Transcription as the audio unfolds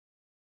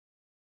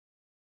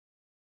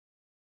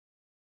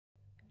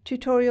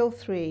Tutorial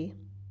 3.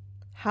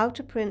 How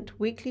to print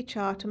weekly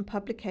chart and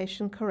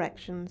publication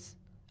corrections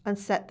and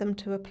set them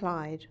to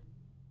applied.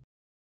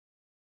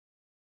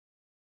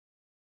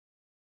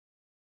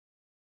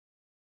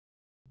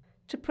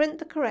 To print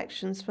the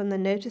corrections from the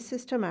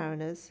Notices to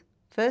Mariners,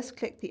 first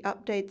click the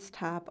Updates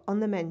tab on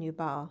the menu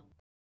bar.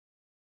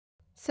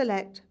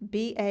 Select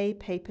BA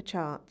Paper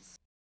Charts.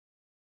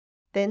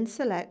 Then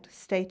select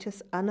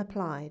Status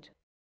Unapplied.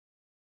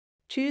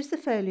 Choose the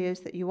folios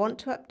that you want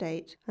to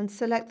update and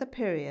select the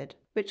period,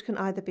 which can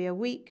either be a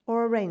week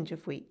or a range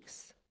of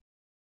weeks.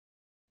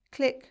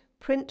 Click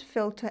Print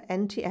Filter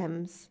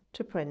NTMs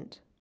to print.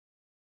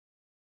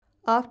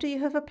 After you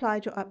have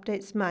applied your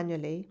updates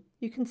manually,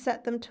 you can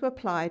set them to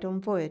applied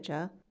on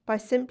Voyager by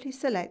simply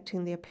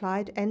selecting the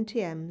applied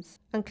NTMs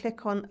and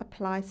click on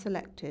Apply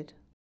Selected.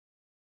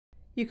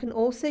 You can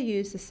also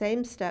use the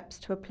same steps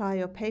to apply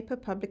your paper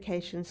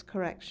publications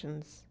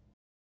corrections.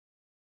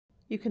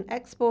 You can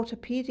export a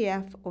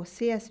PDF or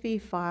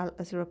CSV file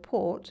as a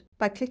report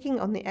by clicking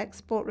on the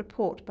Export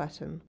Report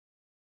button.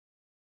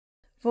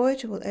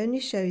 Voyager will only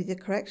show you the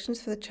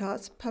corrections for the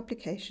charts and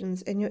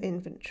publications in your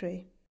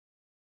inventory.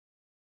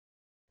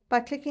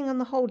 By clicking on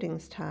the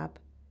Holdings tab,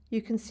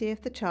 you can see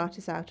if the chart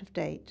is out of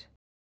date.